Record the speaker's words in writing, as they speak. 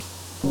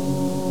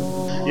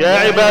يا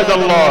عباد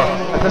الله،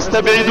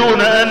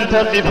 أتستبعدون أن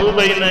تقفوا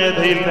بين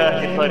يدي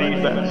الله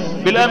قريبا؟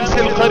 بالأمس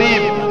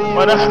القريب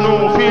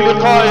ونحن في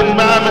لقاء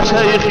مع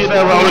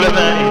مشايخنا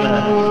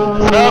وعلمائنا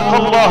ساق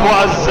الله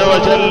عز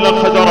وجل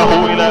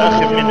قدره إلى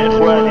أخ من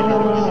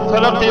إخواننا،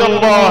 فلقي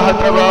الله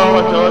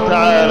تبارك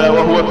وتعالى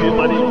وهو في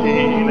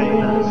طريقه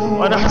إلينا،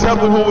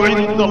 ونحسبه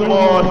عند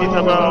الله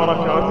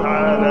تبارك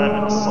وتعالى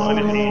من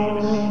الصالحين.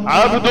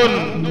 عبد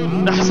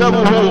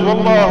نحسبه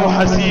والله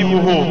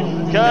حسيبه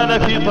كان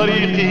في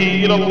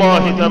طريقه إلى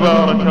الله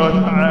تبارك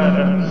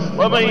وتعالى،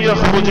 ومن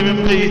يخرج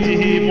من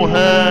بيته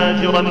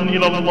مهاجرا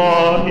إلى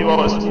الله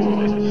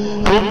ورسوله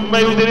ثم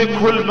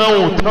يدركه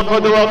الموت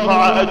فقد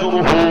وقع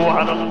أجره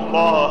على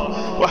الله.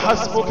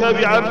 وحسبك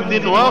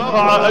بعبد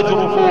وقع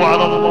أجره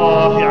على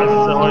الله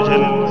عز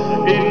وجل،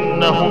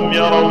 إنهم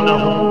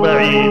يرونه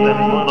بعيدا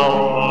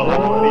ونراه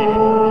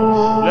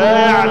قريبا. لا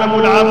يعلم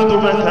العبد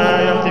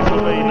متى يقف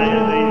بين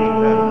يدي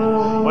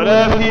الله،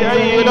 ولا في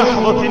أي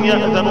لحظة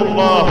يأذن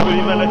الله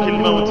لملك